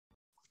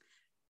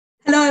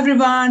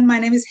everyone, my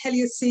name is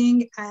Helia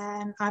Singh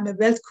and I'm a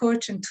wealth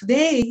coach, and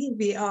today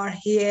we are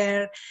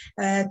here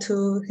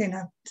to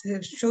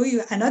show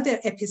you another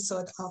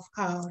episode of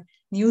our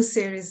new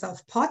series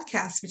of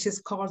podcasts, which is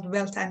called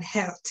Wealth and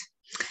Health.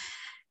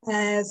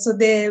 So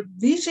the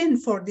vision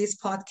for this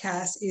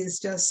podcast is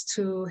just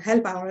to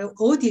help our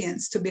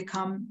audience to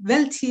become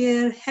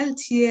wealthier,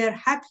 healthier,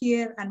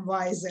 happier, and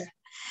wiser.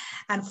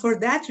 And for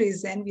that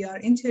reason, we are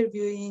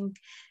interviewing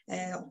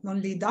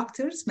only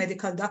doctors,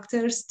 medical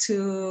doctors,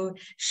 to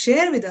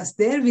share with us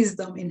their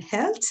wisdom in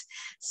health.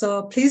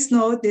 So please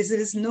note, this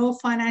is no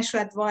financial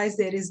advice.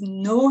 There is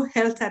no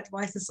health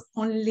advice. It's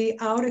only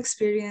our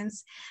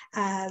experience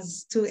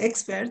as two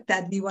experts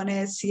that we want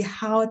to see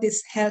how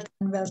this health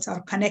and wealth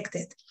are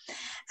connected.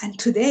 And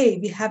today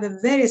we have a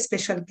very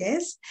special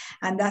guest,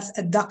 and that's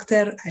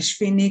Dr.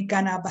 Ashwini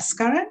Gana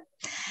Baskaran.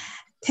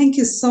 Thank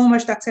you so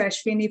much, Dr.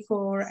 Ashwini,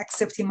 for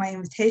accepting my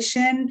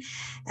invitation.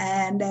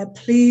 And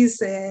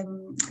please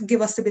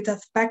give us a bit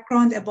of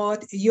background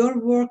about your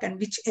work and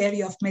which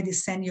area of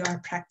medicine you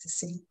are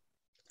practicing.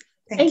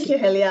 Thank you,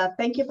 Helia.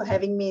 Thank you for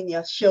having me in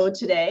your show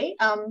today.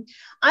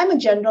 I'm a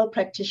general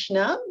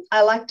practitioner.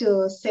 I like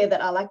to say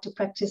that I like to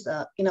practice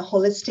in a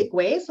holistic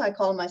way. So I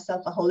call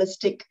myself a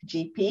holistic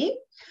GP.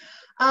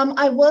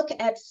 I work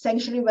at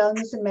Sanctuary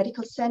Wellness and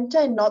Medical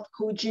Center in North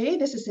Coogee.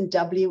 This is in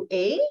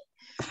WA.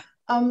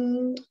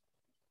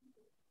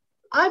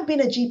 I've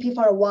been a GP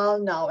for a while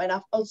now, and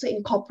I've also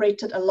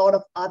incorporated a lot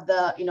of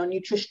other,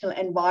 nutritional,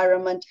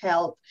 environment,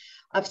 health.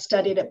 I've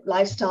studied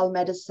lifestyle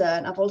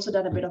medicine. I've also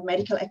done a bit of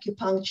medical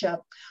acupuncture.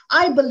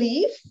 I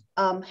believe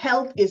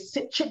health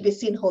should be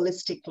seen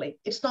holistically.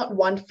 It's not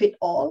one fit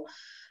all,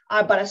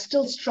 but I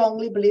still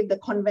strongly believe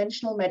that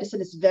conventional medicine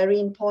is very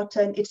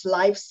important. It's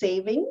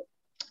life-saving.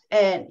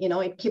 And,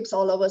 it keeps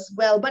all of us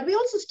well, but we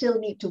also still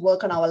need to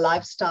work on our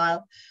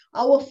lifestyle,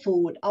 our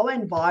food, our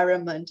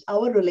environment,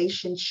 our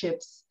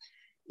relationships,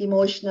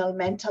 emotional,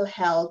 mental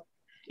health,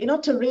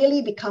 to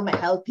really become a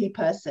healthy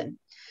person.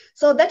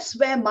 So that's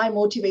where my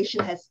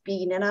motivation has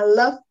been. And I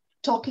love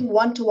talking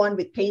one-to-one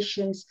with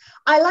patients.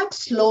 I like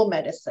slow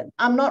medicine.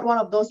 I'm not one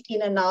of those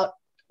in and out,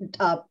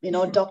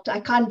 doctor. I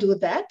can't do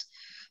that.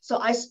 So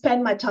I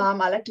spend my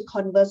time. I like to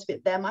converse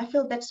with them. I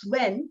feel that's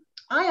when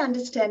I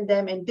understand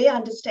them and they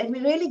understand,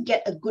 we really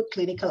get a good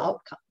clinical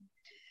outcome.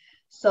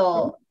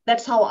 So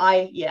that's how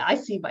I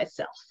see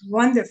myself.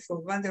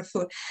 Wonderful,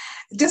 wonderful.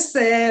 Just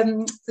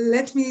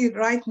let me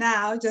right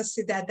now just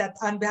say that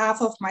on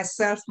behalf of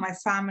myself, my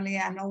family,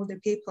 and all the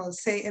people,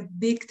 say a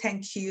big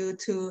thank you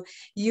to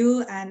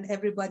you and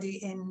everybody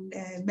in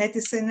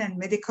medicine and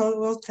medical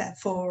world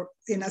for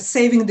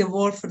saving the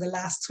world for the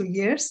last 2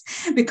 years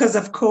because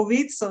of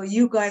COVID. So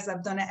you guys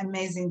have done an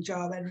amazing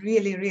job. I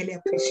really, really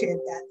appreciate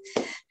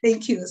that.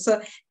 Thank you.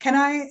 So can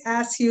I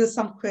ask you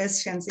some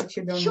questions if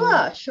you don't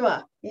mind?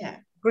 Sure. Yeah.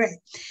 Great.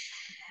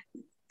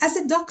 As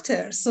a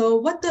doctor, so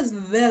what does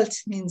wealth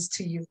means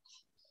to you?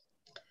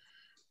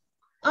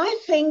 I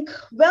think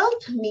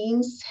wealth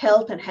means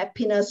health and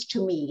happiness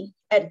to me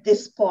at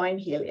this point,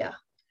 Helia.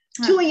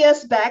 2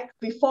 years back,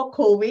 before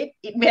COVID,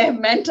 it may have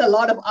meant a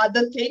lot of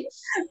other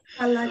things.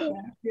 I like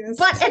that, yes.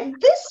 But at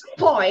this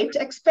point,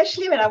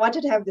 especially when I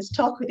wanted to have this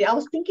talk with you, I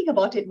was thinking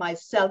about it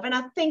myself, and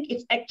I think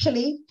it's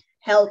actually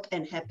health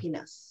and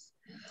happiness.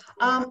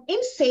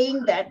 In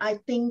saying that, I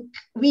think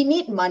we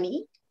need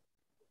money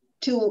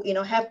to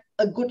have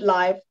a good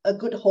life, a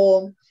good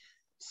home,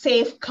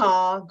 safe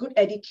car, good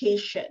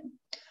education.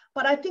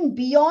 But I think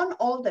beyond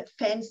all that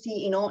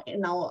fancy,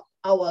 in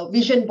our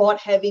vision board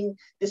having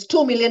this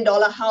 $2 million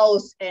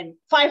house and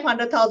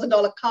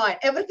 $500,000 car and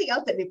everything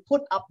else that we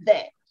put up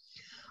there,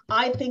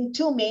 I think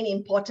two main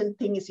important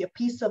things is your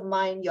peace of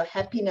mind, your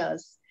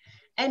happiness,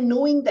 and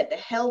knowing that the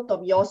health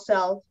of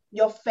yourself,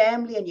 your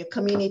family, and your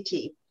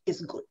community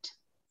is good.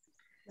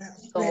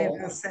 Very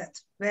well said.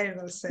 Very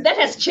well said. That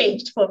has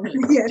changed for me,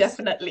 yes.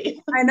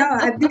 Definitely. I know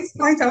at this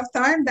point of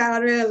time that I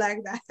really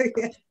like that.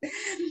 Yes.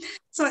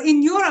 So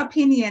in your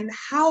opinion,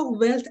 how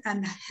wealth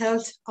and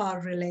health are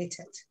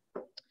related? I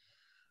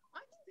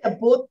think they're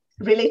both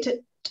related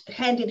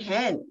hand in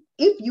hand.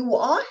 If you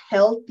are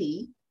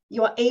healthy,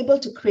 you are able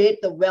to create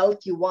the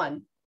wealth you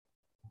want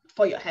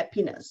for your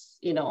happiness,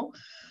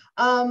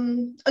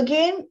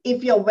 Again,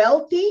 if you're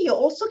wealthy, you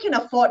also can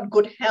afford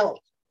good health.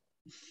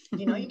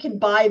 You can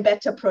buy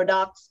better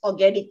products,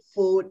 organic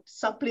food,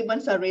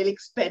 supplements are really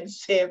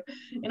expensive.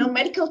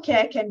 Medical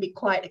care can be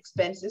quite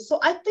expensive. So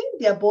I think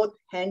they're both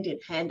hand in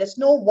hand. There's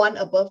no one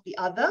above the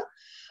other,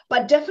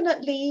 but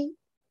definitely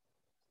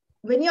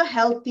when you're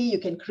healthy, you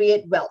can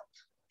create wealth,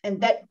 and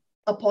that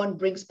upon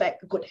brings back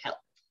good health.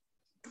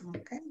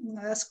 Okay,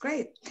 that's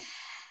great.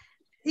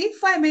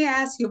 If I may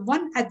ask you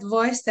one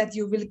advice that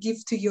you will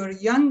give to your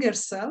younger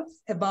self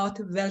about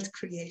wealth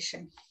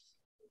creation.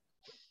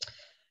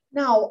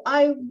 Now,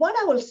 what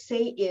I will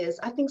say is,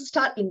 I think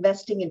start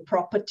investing in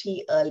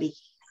property early.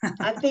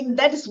 I think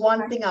that is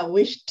one thing I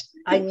wished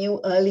I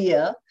knew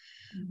earlier,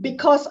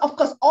 because of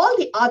course, all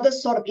the other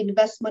sort of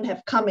investment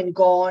have come and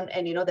gone,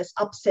 and there's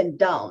ups and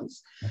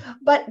downs.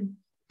 But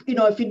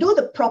if you do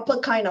the proper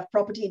kind of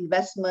property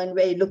investment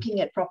where you're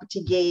looking at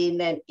property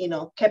gain and,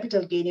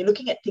 capital gain, you're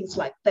looking at things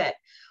like that.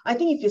 I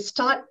think if you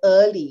start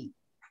early,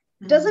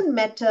 it doesn't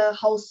matter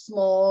how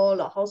small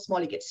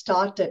you get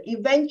started.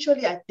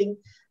 Eventually, I think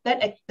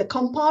that the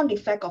compound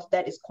effect of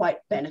that is quite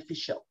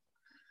beneficial.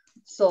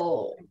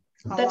 So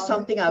that's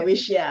something I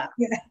wish, yeah.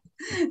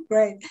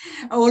 Great.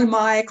 All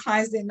my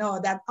clients, they know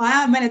that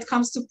when it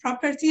comes to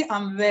property,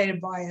 I'm very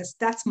biased.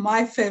 That's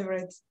my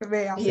favorite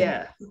way of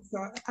thinking.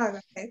 So,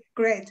 okay,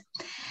 great.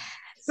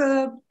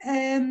 So,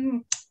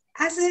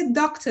 as a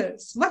doctor,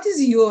 what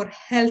is your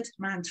health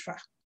mantra?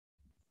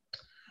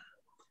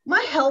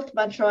 My health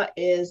mantra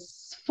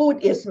is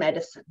food is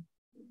medicine.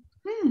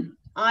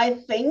 I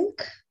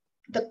think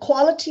the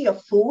quality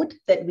of food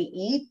that we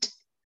eat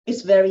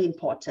is very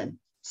important.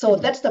 So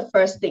that's the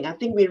first thing. I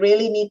think we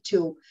really need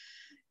to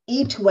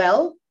eat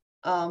well,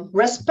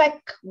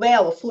 respect where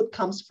our food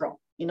comes from,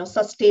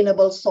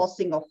 sustainable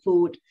sourcing of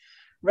food,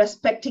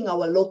 respecting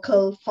our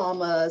local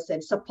farmers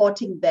and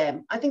supporting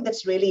them. I think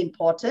that's really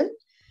important.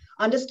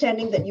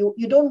 Understanding that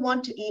you don't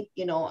want to eat,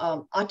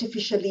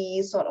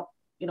 artificially sort of,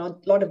 a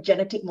lot of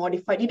genetic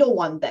modified. You don't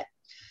want that.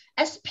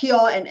 As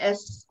pure and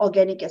as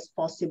organic as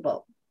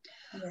possible.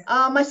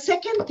 Yeah. My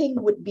second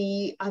thing would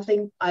be, I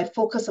think I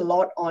focus a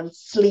lot on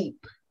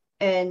sleep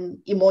and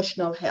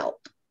emotional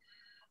health.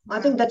 I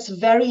think that's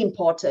very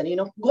important.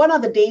 Gone are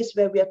the days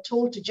where we are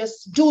told to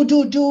just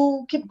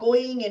do, keep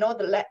going.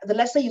 The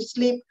lesser you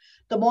sleep,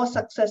 the more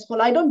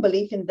successful. I don't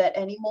believe in that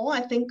anymore.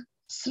 I think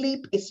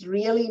sleep is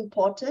really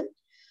important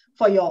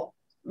for your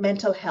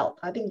mental health.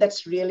 I think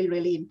that's really,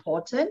 really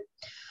important.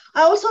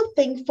 I also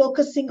think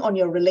focusing on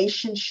your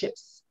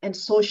relationships and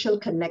social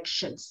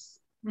connections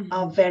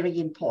are very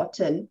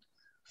important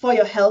for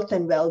your health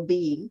and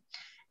well-being.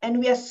 And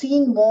we are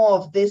seeing more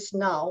of this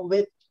now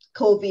with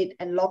COVID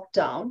and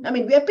lockdown. I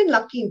mean, we have been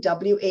lucky in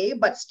WA,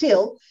 but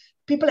still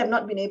people have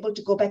not been able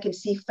to go back and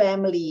see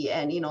family.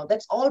 And,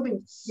 that's all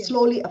been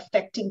slowly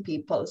affecting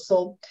people.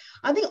 So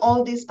I think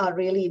all these are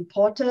really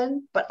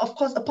important. But of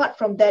course, apart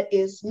from that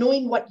is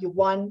knowing what you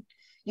want,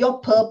 your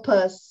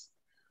purpose,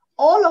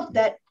 all of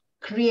that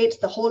creates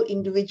the whole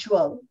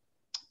individual.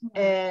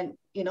 And,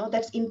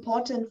 that's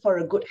important for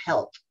a good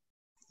health.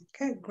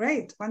 Okay,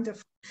 great.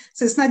 Wonderful.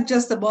 So it's not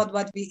just about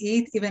what we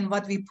eat, even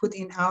what we put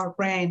in our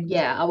brain.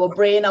 Yeah, our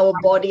brain, our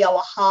body,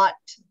 our heart.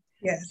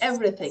 Yes.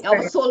 Everything,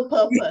 our sole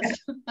purpose.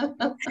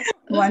 Yeah.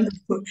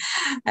 Wonderful.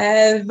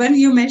 When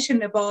you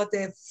mentioned about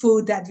the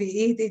food that we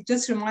eat, it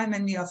just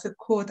reminded me of a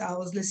quote. I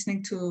was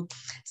listening to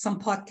some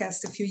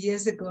podcast a few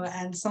years ago,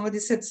 and somebody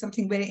said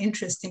something very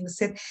interesting. They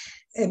said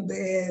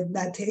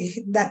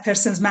that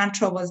person's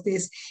mantra was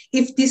this: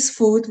 if this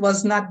food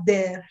was not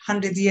there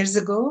 100 years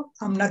ago,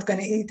 I'm not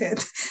going to eat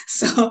it.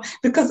 So,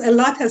 because a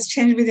lot has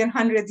changed within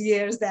 100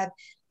 years that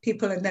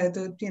people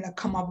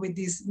come up with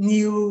these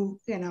new,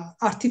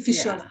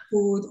 artificial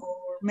food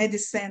or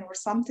medicine or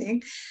something.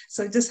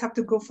 So you just have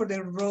to go for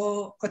the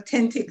raw,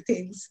 authentic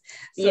things.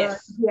 So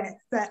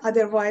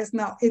otherwise,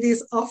 no, it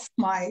is off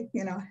my,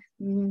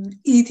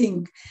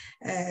 eating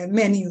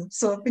menu.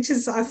 So,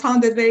 I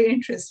found it very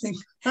interesting.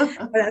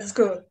 That's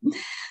good.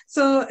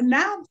 So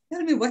now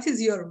tell me, what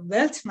is your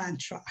wealth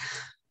mantra?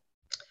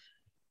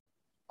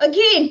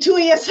 Again, 2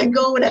 years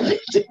ago would have been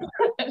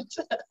different.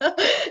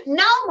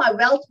 Now my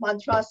wealth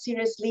mantra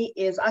seriously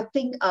is, I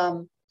think,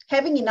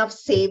 having enough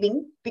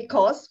saving,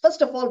 because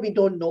first of all, we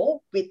don't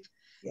know with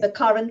the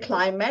current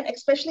climate,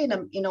 especially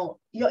in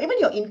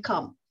your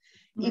income,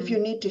 if you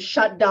need to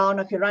shut down,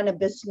 or if you run a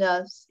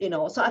business,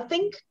 So I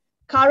think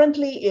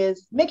currently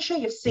is make sure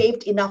you've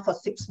saved enough for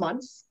 6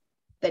 months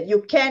that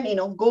you can,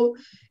 go,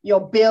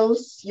 your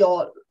bills,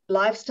 your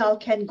lifestyle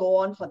can go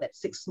on for that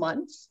 6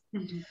 months.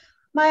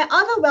 My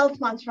other wealth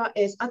mantra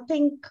is, I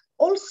think,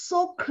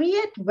 also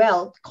create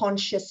wealth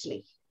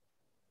consciously.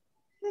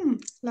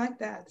 Like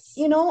that.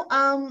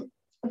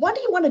 What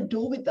do you want to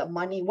do with the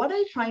money? What are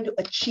you trying to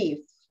achieve?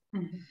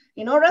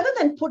 Rather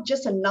than put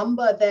just a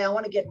number there, I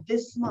want to get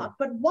this much,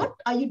 but what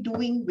are you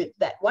doing with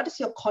that? What is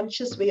your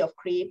conscious way of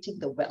creating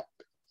the wealth?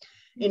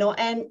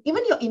 And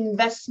even your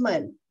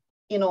investment,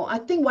 I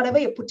think whatever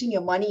you're putting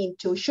your money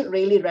into should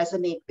really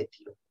resonate with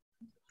you.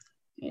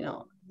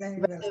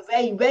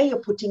 Where you're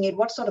putting it,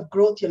 what sort of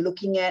growth you're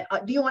looking at.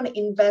 Do you want to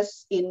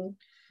invest in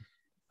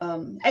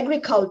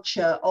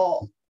agriculture,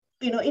 or,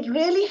 it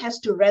really has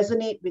to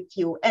resonate with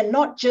you and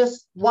not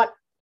just what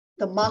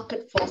the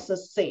market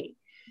forces say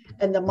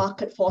and the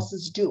market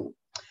forces do.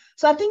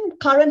 So I think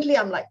currently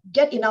I'm like,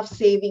 get enough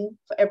saving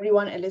for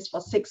everyone, at least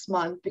for 6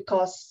 months,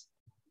 because,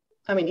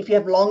 if you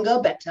have longer,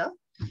 better.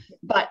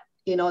 But,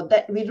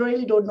 that we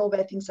really don't know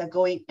where things are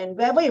going. And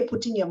wherever you're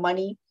putting your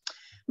money,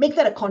 make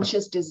that a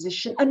conscious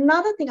decision.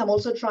 Another thing I'm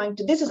also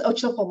this is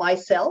also for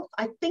myself,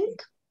 I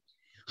think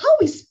how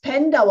we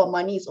spend our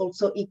money is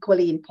also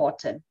equally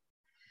important.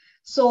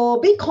 So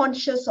be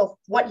conscious of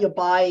what you're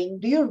buying.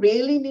 Do you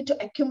really need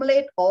to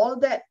accumulate all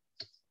that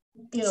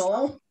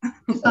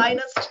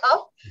designer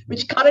stuff,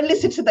 which currently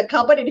sits in the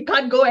cupboard and you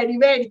can't go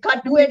anywhere and you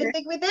can't do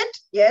anything with it.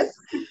 Yes.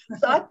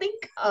 So I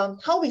think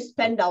how we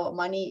spend our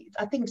money,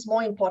 I think it's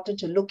more important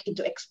to look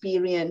into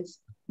experience,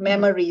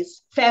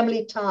 memories,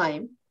 family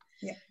time,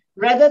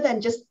 rather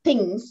than just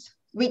things,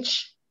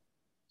 which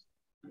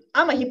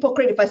I'm a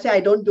hypocrite if I say I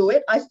don't do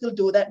it. I still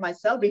do that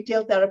myself.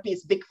 Retail therapy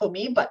is big for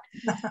me, but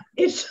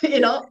it's,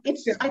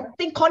 I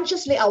think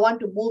consciously I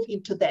want to move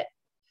into that,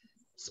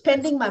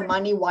 spending my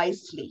money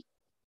wisely.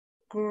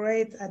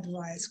 Great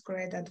advice.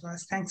 Great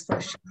advice. Thanks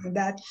for sharing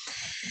that.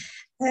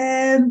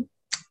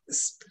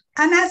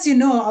 And as you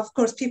know, of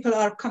course, people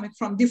are coming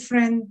from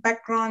different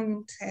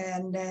backgrounds,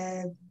 and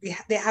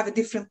they have a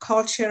different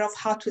culture of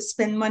how to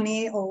spend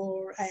money,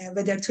 or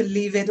whether to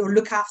leave it or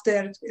look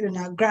after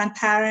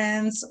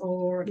grandparents,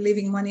 or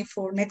leaving money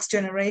for next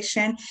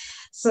generation.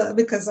 So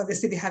because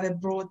obviously we have a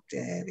broad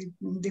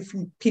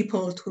different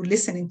people to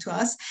listening to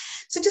us.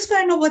 So just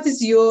want to know, what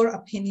is your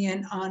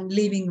opinion on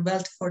leaving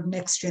wealth for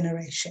next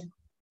generation?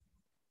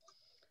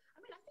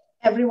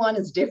 Everyone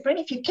is different.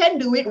 If you can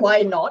do it,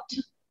 why not?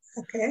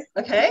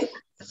 Okay.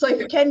 So if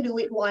you can do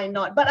it, why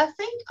not? But I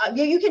think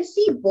you can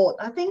see both.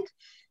 I think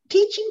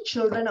teaching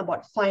children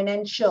about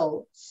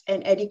financials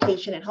and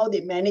education and how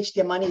they manage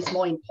their money is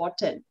more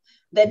important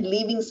than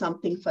leaving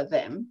something for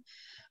them.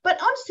 But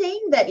I'm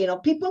saying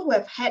that, people who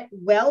have had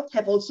wealth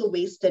have also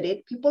wasted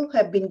it. People who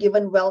have been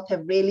given wealth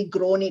have really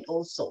grown it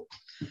also.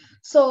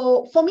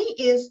 So for me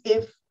is,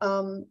 if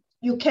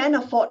you can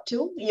afford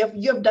to,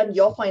 you have done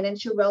your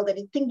financial wealth and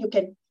you think you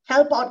can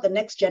help out the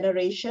next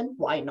generation,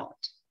 why not?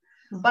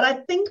 But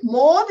I think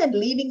more than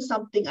leaving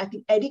something, I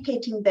think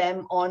educating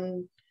them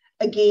on,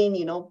 again,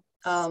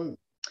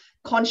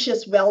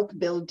 conscious wealth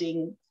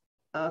building,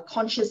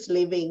 conscious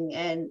living,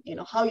 and,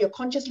 how you're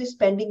consciously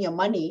spending your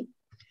money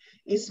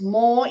is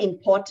more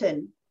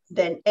important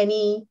than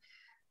any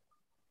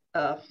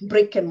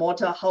brick and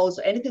mortar house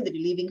or anything that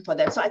you're leaving for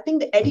them. So I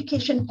think the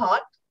education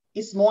part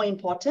is more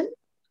important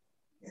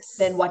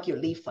than what you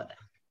leave for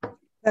them.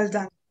 Well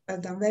done.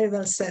 Very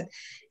well said.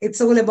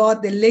 It's all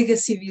about the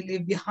legacy we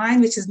leave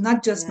behind, which is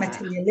not just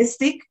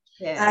materialistic,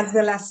 as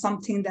well as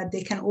something that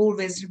they can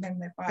always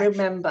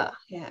remember.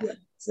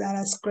 So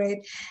that's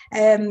great.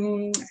 I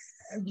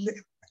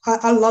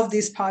love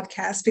this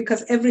podcast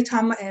because every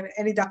time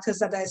any doctors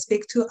that I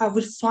speak to, I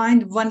will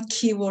find one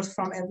keyword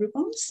from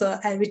everyone, so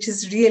which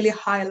is really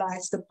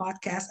highlights the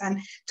podcast. And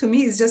to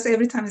me, it's just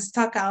every time it's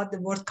stuck out the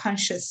word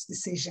conscious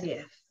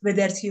decision.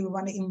 Whether you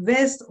want to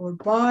invest or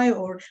buy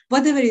or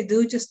whatever you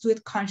do, just do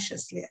it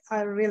consciously.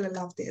 I really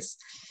love this.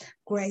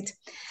 Great.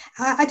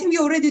 I think we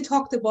already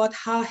talked about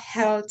how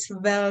health,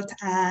 wealth,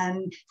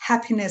 and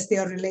happiness, they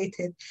are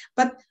related.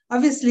 But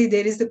obviously,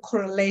 there is the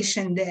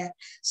correlation there.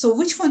 So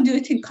which one do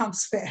you think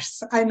comes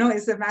first? I know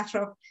it's a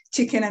matter of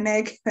chicken and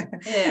egg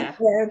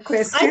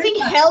question. I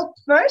think health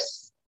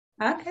first.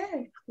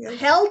 Okay. Yes.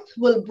 Health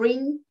will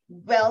bring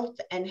wealth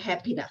and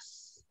happiness.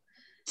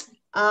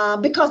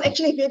 Because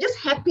actually, if you're just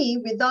happy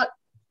without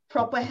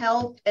proper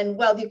health and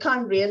wealth, you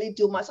can't really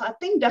do much. So I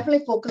think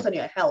definitely focus on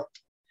your health.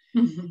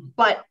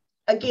 But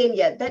again,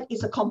 that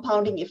is a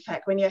compounding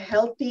effect. When you're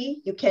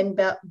healthy, you can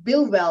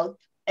build wealth,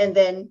 and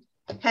then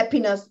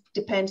happiness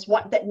depends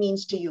what that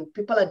means to you.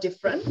 People are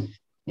different.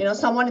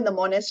 Someone in the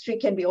monastery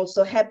can be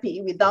also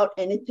happy without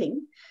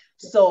anything.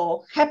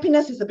 So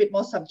happiness is a bit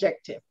more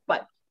subjective,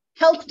 but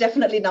health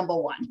definitely number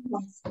one.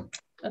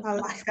 I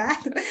like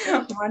that.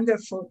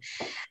 Wonderful.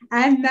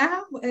 And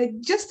now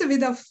just a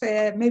bit of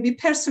maybe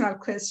personal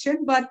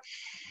question, but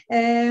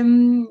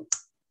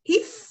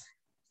if,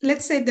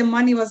 let's say, the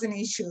money was an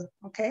issue,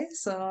 okay,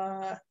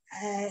 so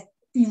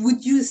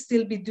would you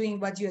still be doing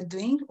what you're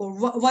doing, or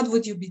what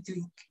would you be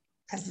doing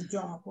as a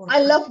job?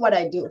 I love what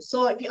I do.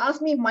 So if you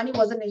ask me if money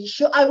wasn't an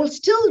issue, I will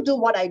still do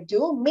what I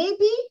do,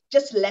 maybe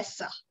just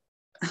lesser.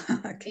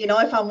 Okay.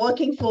 If I'm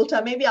working full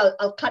time, maybe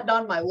I'll cut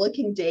down my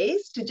working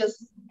days to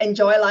just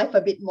enjoy life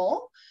a bit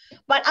more.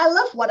 But I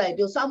love what I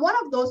do. So I'm one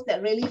of those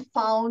that really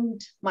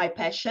found my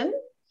passion.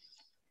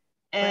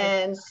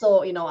 And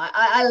so,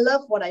 I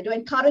love what I do.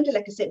 And currently,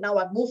 like I said, now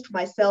I've moved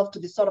myself to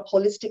this sort of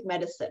holistic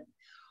medicine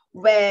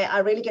where I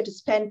really get to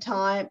spend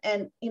time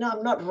and,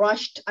 I'm not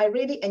rushed. I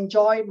really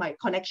enjoy my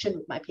connection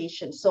with my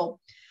patients. So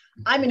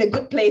I'm in a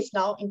good place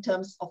now in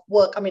terms of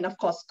work. I mean, of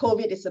course,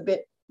 COVID is a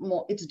bit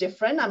more, it's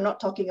different. I'm not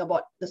talking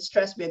about the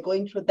stress we're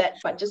going through that,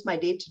 but just my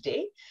day to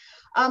day.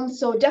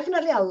 So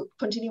definitely I'll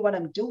continue what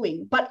I'm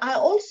doing, but I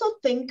also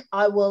think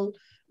I will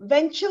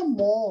venture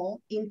more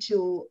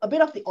into a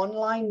bit of the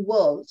online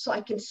world so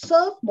I can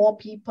serve more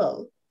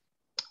people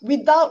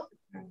without,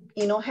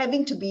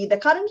 having to be there.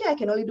 Currently I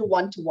can only do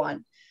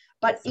one-to-one,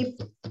 but if,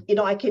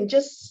 I can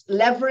just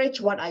leverage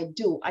what I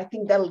do, I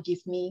think that'll give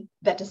me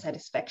better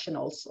satisfaction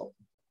also.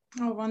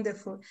 Oh,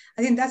 wonderful.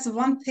 I think that's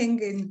one thing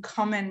in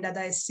common that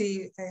I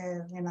see,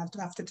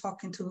 after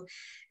talking to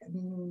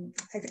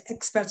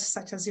experts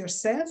such as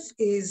yourself,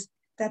 is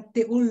that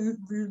they all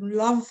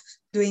love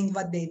doing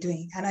what they're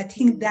doing. And I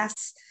think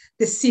that's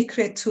the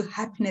secret to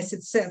happiness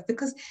itself,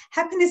 because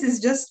happiness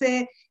is just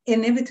the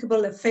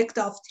inevitable effect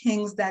of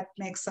things that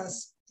makes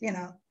us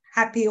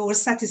happy or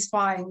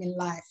satisfying in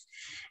life.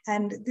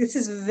 And this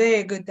is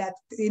very good that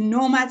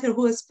no matter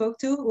who I spoke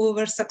to, who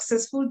were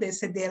successful, they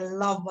said they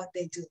love what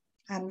they do.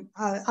 And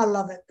I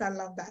love it. I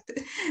love that.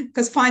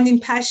 Because finding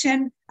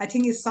passion, I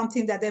think, is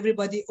something that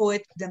everybody owe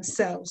it to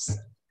themselves.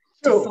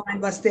 True. To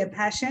find what's their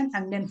passion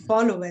and then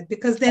follow it.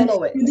 Because then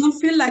you don't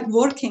feel like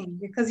working,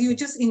 because you're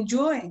just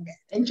enjoying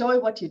it. Enjoy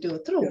what you do.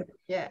 True.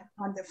 Yeah.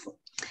 Wonderful.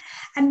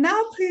 And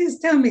now please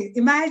tell me,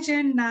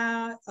 imagine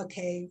now,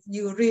 okay,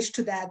 you reach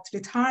to that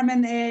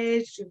retirement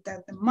age, you've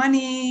got the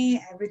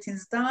money,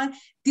 everything's done.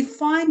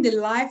 Define the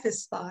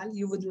lifestyle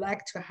you would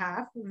like to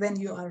have when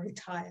you are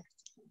retired.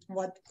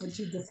 What would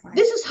you define?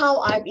 This is how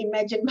I've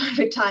imagined my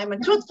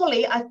retirement.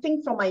 Truthfully, I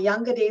think from my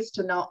younger days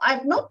to now,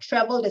 I've not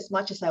traveled as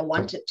much as I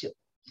wanted to.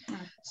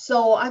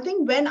 So I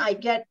think when I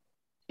get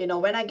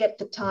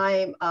the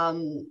time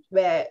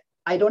where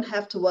I don't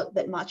have to work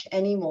that much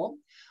anymore,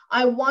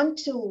 I want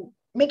to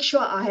make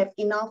sure I have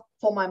enough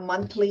for my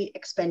monthly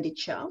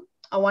expenditure.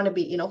 I want to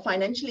be,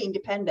 financially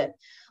independent,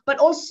 but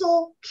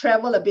also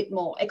travel a bit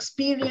more,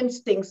 experience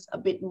things a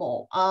bit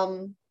more.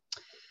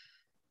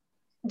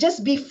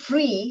 Just be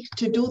free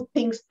to do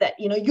things that,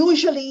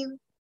 usually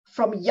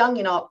from young,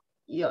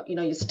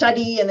 you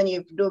study and then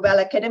you do well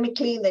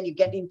academically and then you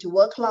get into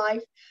work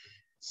life.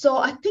 So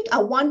I think I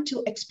want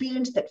to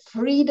experience that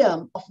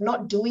freedom of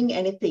not doing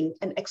anything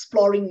and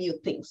exploring new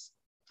things,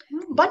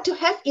 but to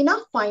have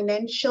enough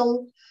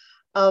financial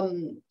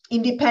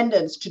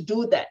independence to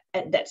do that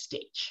at that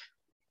stage.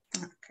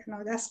 Okay,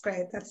 no, that's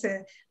great. That's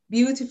a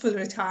beautiful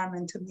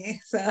retirement to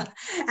me. So,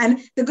 and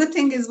the good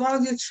thing is,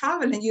 while you're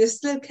traveling, you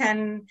still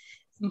can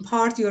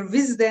impart your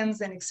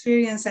wisdoms and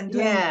experience and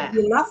doing what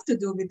you love to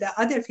do with the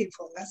other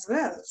people as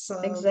well. So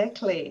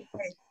exactly.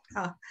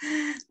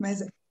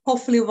 Amazing.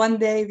 Hopefully one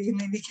day we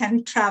maybe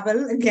can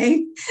travel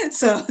again.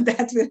 So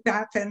that will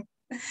happen.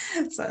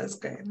 So it's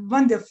great.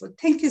 Wonderful.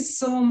 Thank you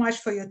so much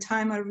for your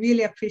time. I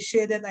really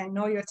appreciate it. I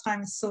know your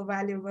time is so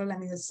valuable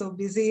and you're so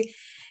busy.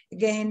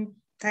 Again,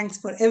 thanks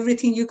for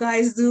everything you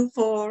guys do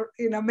for,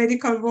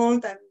 medical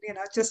world and,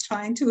 just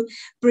trying to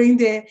bring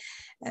the,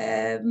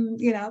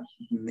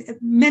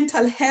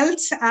 mental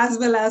health as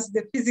well as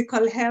the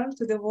physical health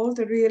to the world.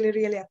 I really,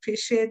 really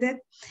appreciate it.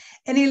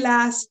 Any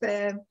last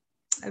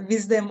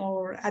wisdom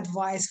or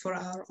advice for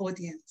our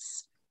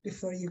audience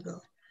before you go?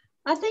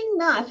 I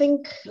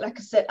think, like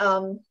I said,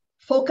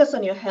 focus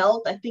on your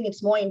health. I think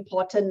it's more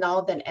important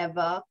now than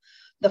ever.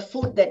 The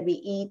food that we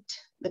eat,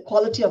 the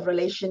quality of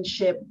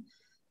relationship,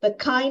 the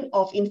kind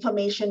of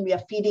information we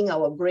are feeding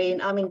our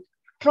brain. I mean,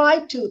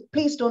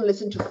 please don't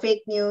listen to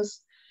fake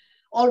news.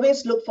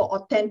 Always look for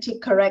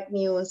authentic, correct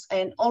news,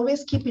 and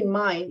always keep in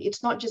mind,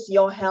 it's not just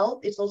your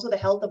health, it's also the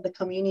health of the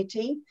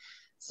community.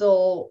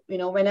 So,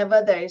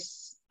 whenever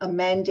there's a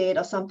mandate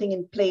or something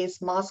in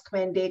place, mask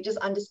mandate, just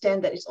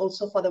understand that it's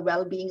also for the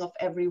well-being of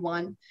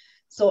everyone.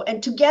 So,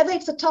 and together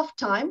it's a tough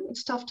time.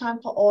 It's a tough time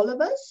for all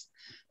of us,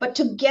 but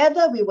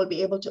together we will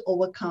be able to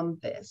overcome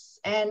this.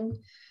 And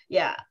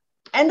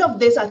end of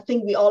this, I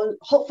think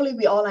hopefully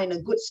we all are in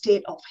a good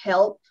state of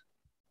health,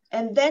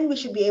 and then we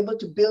should be able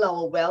to build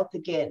our wealth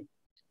again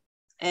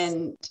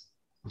and,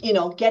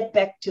 get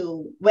back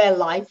to where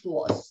life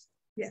was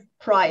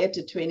prior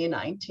to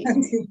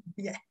 2019.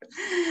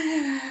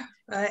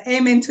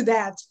 Amen to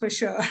that, for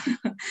sure.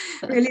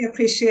 Really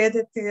appreciate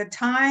it, your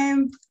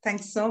time.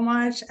 Thanks so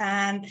much.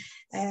 And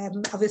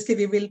obviously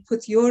we will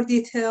put your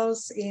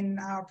details in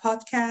our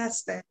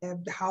podcast,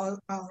 how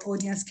our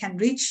audience can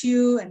reach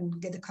you and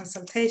get a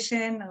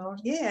consultation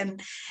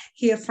and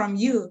hear from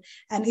you.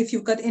 And if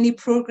you've got any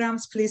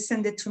programs, please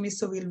send it to me,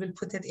 so we will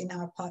put it in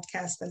our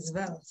podcast as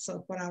well,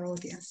 so for our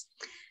audience.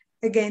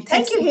 Again,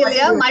 thank you,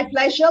 Helia. My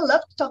pleasure.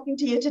 Loved talking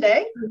to you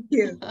today. Thank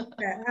you.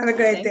 Have a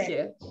great day. Thank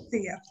you.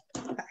 See you.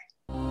 Bye.